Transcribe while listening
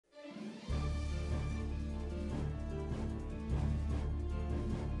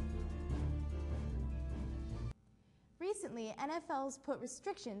Recently, NFL's put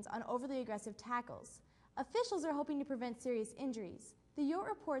restrictions on overly aggressive tackles. Officials are hoping to prevent serious injuries. The Yote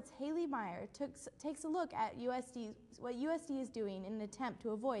Report's Haley Meyer takes a look at what USD is doing in an attempt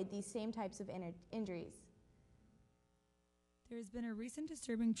to avoid these same types of injuries. There has been a recent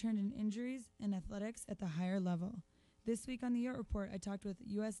disturbing trend in injuries in athletics at the higher level. This week on the Yote Report, I talked with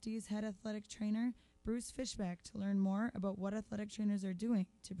USD's head athletic trainer, Bruce Fishback, to learn more about what athletic trainers are doing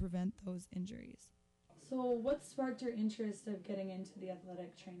to prevent those injuries. So what sparked your interest of getting into the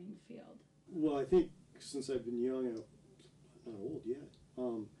athletic training field? Well, I think since I've been young, I'm not old yet,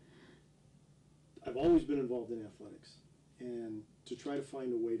 I've always been involved in athletics. And to try to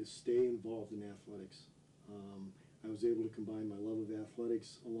find a way to stay involved in athletics, I was able to combine my love of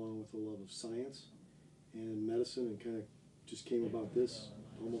athletics along with a love of science and medicine, and kind of just came about this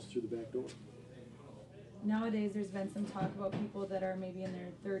almost through the back door. Nowadays there's been some talk about people that are maybe in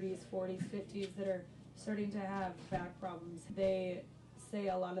their 30s, 40s, 50s that are starting to have back problems. They say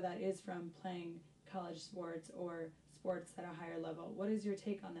a lot of that is from playing college sports or sports at a higher level. What is your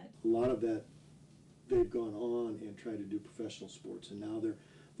take on that? A lot of that, they've gone on and tried to do professional sports, and now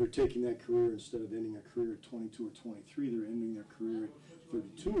they're taking that career, instead of ending a career at 22 or 23, they're ending their career at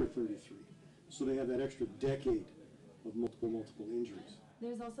 32 or 33. So they have that extra decade of multiple injuries.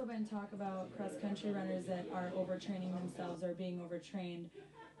 There's also been talk about cross-country runners that are overtraining themselves or being overtrained.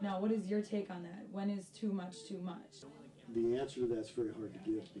 Now, what is your take on that? When is too much too much? The answer to that's very hard to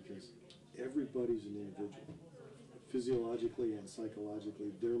give, because everybody's an individual. Physiologically and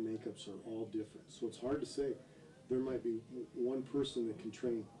psychologically, their makeups are all different. So it's hard to say. There might be one person that can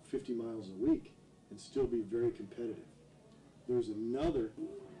train 50 miles a week and still be very competitive. There's another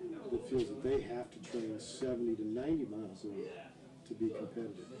that feels that they have to train 70 to 90 miles a week to be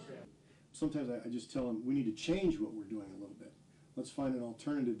competitive. Sometimes I just tell them, we need to change what we're doing a little bit. Let's find an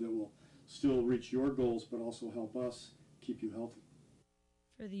alternative that will still reach your goals but also help us keep you healthy.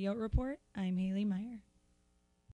 For the Yote Report, I'm Haley Meyer.